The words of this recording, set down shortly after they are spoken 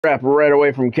Strap right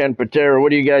away from Ken Patera. What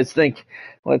do you guys think?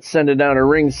 Let's send it down to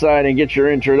ringside and get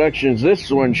your introductions. This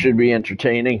one should be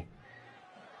entertaining.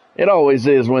 It always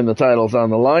is when the title's on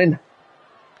the line.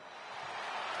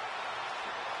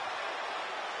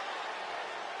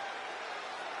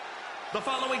 The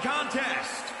following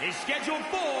contest is scheduled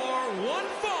for one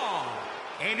fall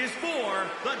and is for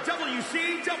the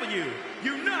WCW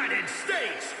United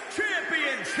States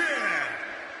Championship.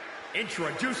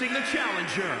 Introducing the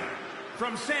challenger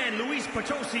from San Luis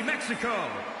Potosi, Mexico,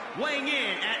 weighing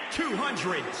in at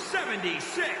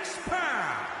 276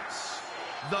 pounds,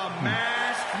 the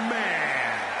Masked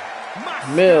Man,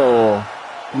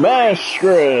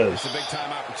 Mascaras. It's a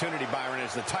big-time opportunity, Byron,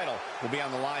 as the title will be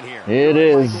on the line here. It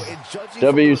is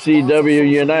WCW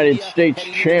United States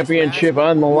Championship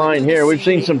on the line here. We've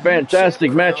seen some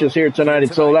fantastic matches here tonight.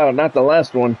 It sold out. Not the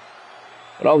last one,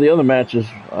 but all the other matches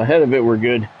ahead of it were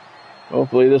good.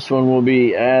 Hopefully this one will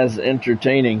be as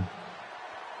entertaining.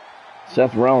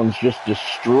 Seth Rollins just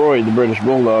destroyed the British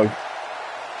Bulldog.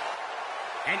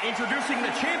 And introducing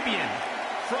the champion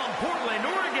from Portland,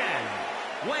 Oregon,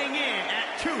 weighing in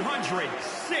at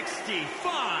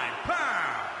 265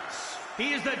 pounds.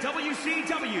 He is the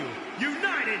WCW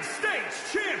United States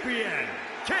Champion,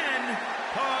 Ken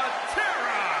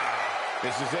Patera.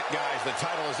 This is it, guys. The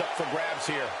title is up for grabs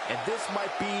here. And this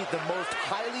might be the most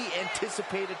highly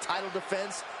anticipated title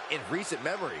defense in recent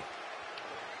memory.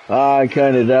 I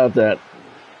kind of doubt that.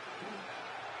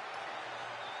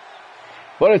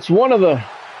 But it's one of the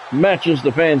matches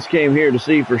the fans came here to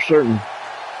see for certain.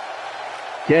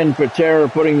 Ken Patera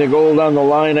putting the gold on the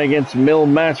line against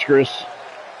Mascaras.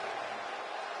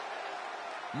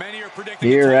 Many are predicting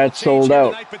here at Sold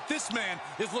Out. Tonight, but this man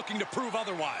is looking to prove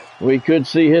otherwise. We could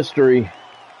see history.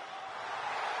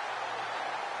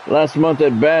 Last month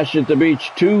at Bash at the Beach,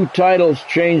 2 titles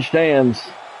changed hands.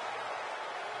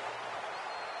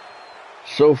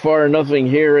 So far, nothing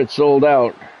here at Sold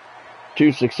Out.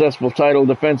 2 successful title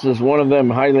defenses, one of them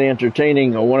highly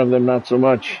entertaining, or one of them not so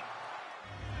much.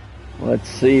 Let's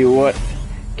see what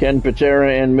Ken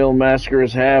Patera and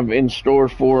Mascaras have in store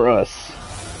for us.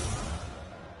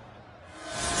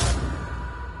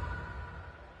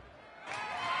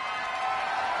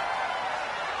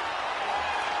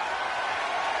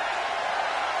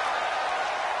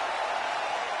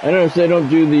 I notice they don't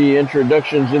do the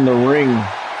introductions in the ring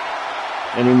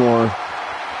anymore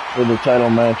for the title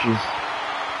matches.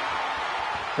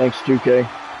 Thanks, 2K.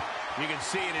 You can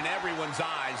see it in everyone's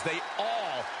eyes. They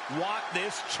all want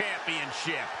this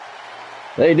championship.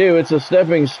 They do. It's a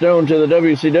stepping stone to the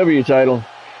WCW title.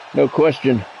 No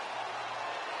question.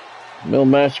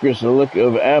 Mascaras, a look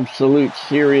of absolute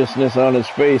seriousness on his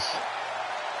face.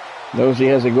 Knows he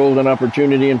has a golden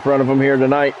opportunity in front of him here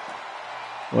tonight.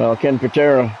 Well, Ken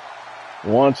Patera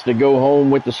wants to go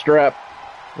home with the strap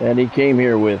that he came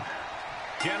here with.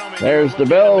 There's the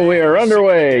bell. We are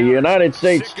underway. United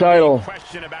States title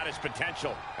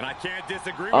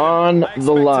on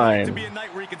the line.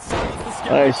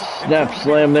 Nice snap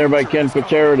slam there by Ken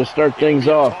Patera to start things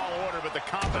off.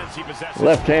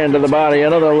 Left hand to the body.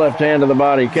 Another left hand to the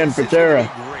body. Ken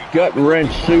Patera, gut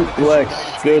wrench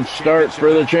suplex. Good start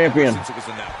for the champion.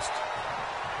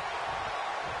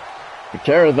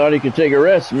 Patera thought he could take a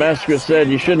rest. Mascaras said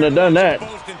you shouldn't have done that.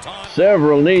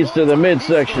 Several knees to the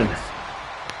midsection.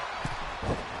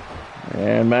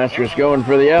 And Mascaras going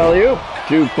for the alley-oop.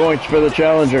 2 points for the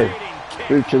challenger.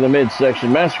 Through to the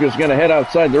midsection. Mascaras going to head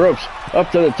outside the ropes.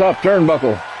 Up to the top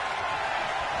turnbuckle.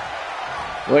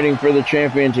 Waiting for the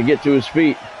champion to get to his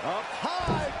feet.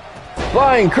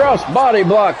 Flying cross body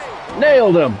block.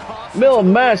 Nailed him.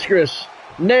 Mascaras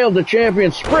nailed the champion.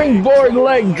 Springboard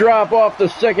leg drop off the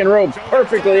second rope.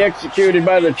 Perfectly executed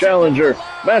by the challenger.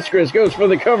 Mascaras goes for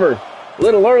the cover. A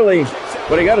little early,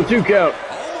 but he got a 2 count.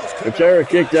 Patera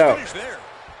kicked out.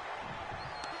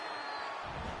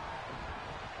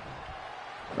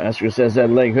 Mascaras has that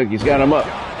leg hook. He's got him up.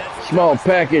 Small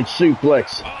package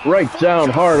suplex. Right down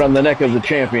hard on the neck of the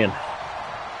champion.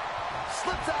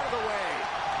 Slips out of the way.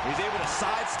 He's able to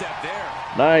sidestep there.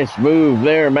 Nice move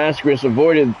there. Mascaras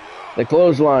avoided the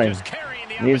clothesline.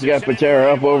 He's got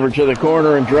Patera up over to the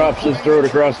corner and drops his throat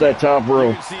across that top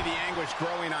rope. You see the anguish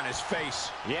growing on his face.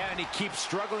 Yeah, and he keeps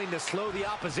struggling to slow the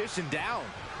opposition down.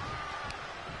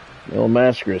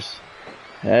 Mascaras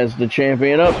has the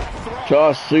champion up.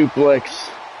 Toss suplex.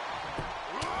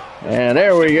 And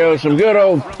there we go. Some good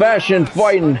old-fashioned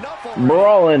fighting,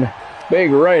 brawling.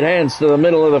 Big right hands to the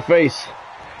middle of the face.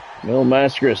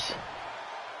 Mascaras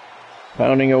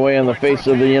pounding away on the face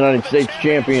of the United States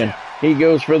champion. He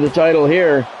goes for the title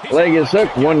here. Leg is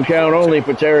hooked. 1 count only.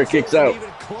 Patera kicks out.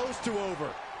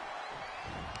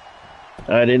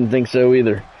 I didn't think so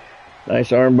either.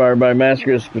 Nice armbar by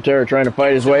Mascaras. Patera trying to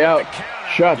fight his way out.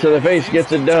 Shot to the face,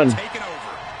 gets it done.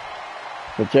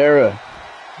 Patera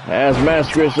has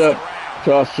Mascaras up.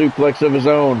 Toss suplex of his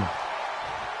own.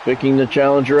 Picking the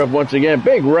challenger up once again.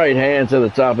 Big right hand to the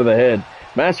top of the head.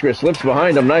 Mascaras slips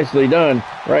behind him. Nicely done.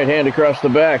 Right hand across the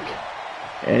back.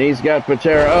 And he's got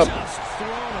Patera up.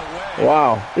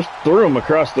 Wow. Just threw him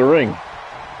across the ring.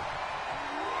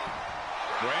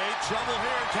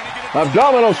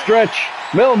 Abdominal stretch.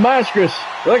 Mil Mascaras.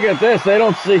 Look at this. They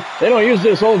don't use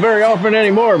this hold very often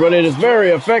anymore, but it is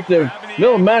very effective.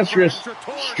 Mil Mascaras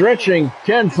stretching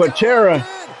Ken Patera.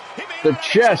 The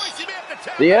chest.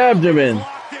 The abdomen.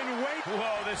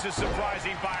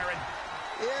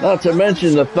 Not to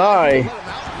mention the thigh.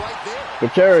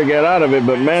 Patera got out of it,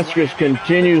 but Mascaras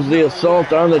continues the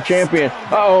assault on the champion.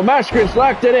 Uh-oh, Mascaras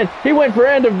locked it in. He went for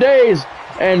end of days,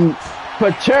 and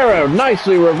Patera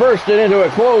nicely reversed it into a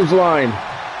clothesline.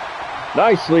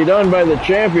 Nicely done by the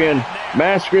champion.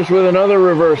 Mascaras with another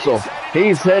reversal.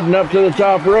 He's heading up to the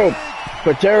top rope.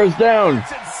 Patera's down.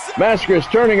 Mascaras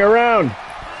turning around.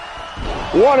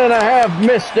 1.5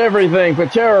 missed everything.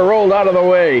 Patera rolled out of the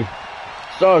way.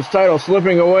 Saw his title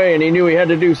slipping away, and he knew he had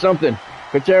to do something.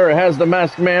 Patera has the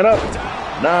masked man up.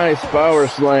 Nice power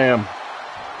slam.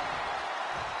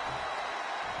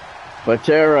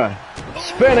 Patera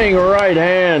spinning right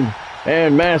hand,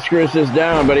 and Mascaras is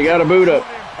down, but he got a boot up.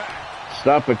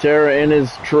 Stop Patera in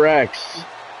his tracks.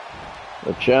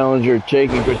 The challenger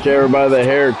taking Patera by the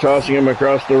hair, tossing him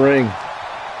across the ring.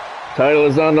 Title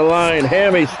is on the line.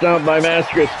 Hammy stomped by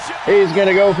Mascaras. He's going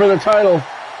to go for the title.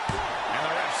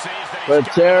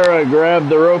 Patera grabbed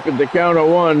the rope at the count of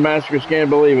 1. Mascaras can't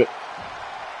believe it.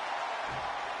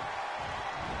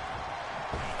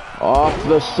 Off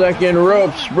the second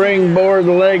rope, springboard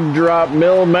leg drop.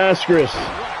 Mil Mascaras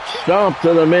stomp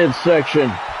to the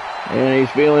midsection. And he's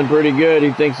feeling pretty good.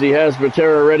 He thinks he has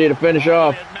Patera ready to finish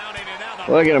off.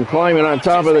 Look at him climbing on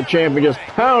top of the champion, just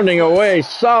pounding away.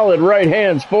 Solid right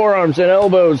hands, forearms, and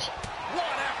elbows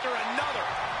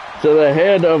to the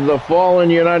head of the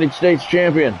fallen United States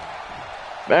champion.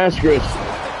 Mascaras,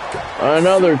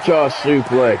 another toss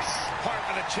suplex.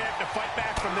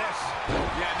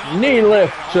 Knee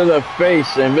lift to the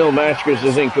face, and Mil Mascaras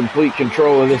is in complete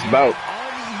control of this bout.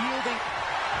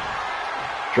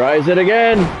 Tries it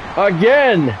again.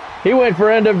 Again! He went for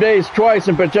end of days twice,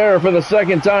 and Patera for the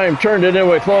second time turned it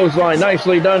into a clothesline.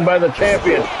 Nicely done by the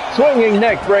champion. Swinging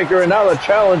neck breaker, and now the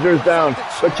challenger's down.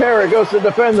 Patera goes to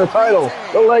defend the title.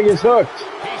 The leg is hooked.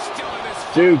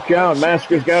 2 count.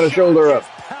 Mascaras got a shoulder up.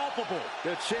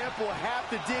 The champ will have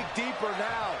to dig deeper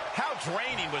now. How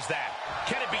draining was that?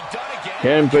 Can it be done again?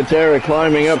 Ken Patera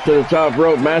climbing up to the top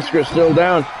rope. Mascaras still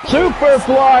down.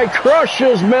 Superfly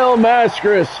crushes Mil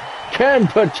Mascaras. Ken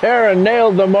Patera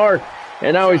nailed the mark.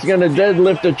 And now he's going to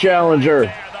deadlift the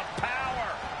challenger.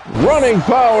 Running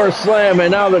power slam,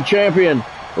 and now the champion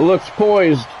looks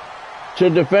poised to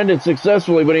defend it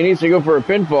successfully, but he needs to go for a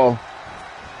pinfall.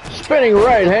 Spinning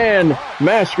right hand.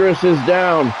 Mascaras is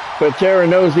down. Patera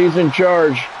knows he's in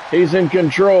charge. He's in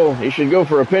control. He should go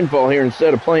for a pinfall here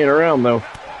instead of playing around, though.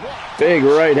 Big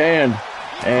right hand.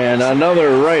 And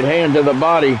another right hand to the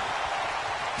body.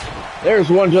 There's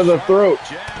one to the throat.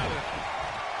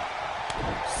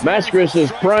 Mascaras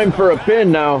is primed for a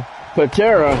pin now.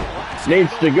 Patera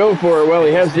needs to go for it. Well,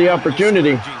 he has the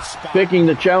opportunity. Picking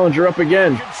the challenger up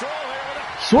again.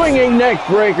 Swinging neck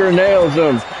breaker nails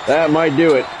him. That might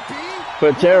do it.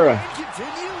 Patera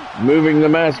moving the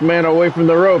masked man away from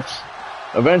the ropes.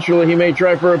 Eventually he may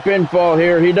try for a pinfall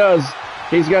here. He does.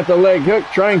 He's got the leg hook,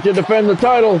 trying to defend the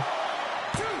title.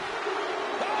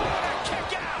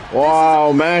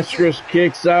 Wow, Mascaras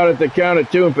kicks out at the count of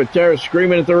 2, and Patera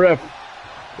screaming at the ref.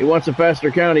 He wants a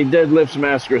faster count. He deadlifts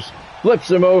Mascaras.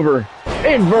 Flips him over.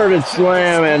 Inverted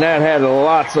slam, and that had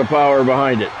lots of power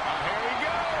behind it.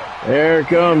 There it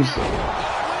comes.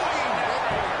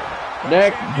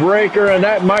 Neck breaker, and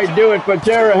that might do it.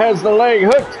 Patera has the leg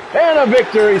hooked, and a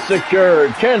victory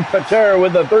secured. Ken Patera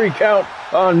with the 3 count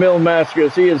on Mil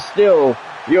Mascaras. He is still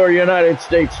your United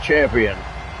States champion.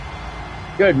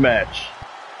 Good match.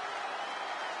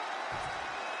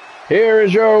 Here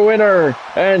is your winner,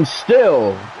 and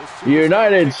still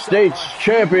United States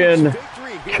champion,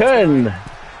 Ken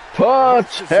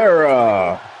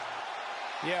Patera.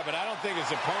 Yeah, but I don't think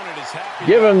his opponent is happy.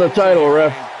 Give him the title,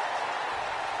 ref.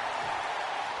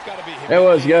 That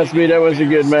was Godspeed. That was a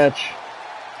good match.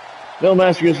 Mil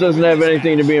Mascaras doesn't have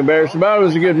anything to be embarrassed about. It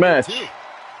was a good match.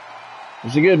 It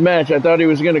was a good match. I thought he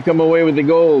was going to come away with the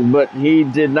gold, but he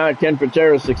did not. Ken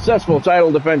Patera, successful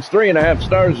title defense. 3.5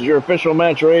 stars is your official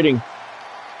match rating.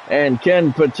 And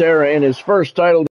Ken Patera in his first title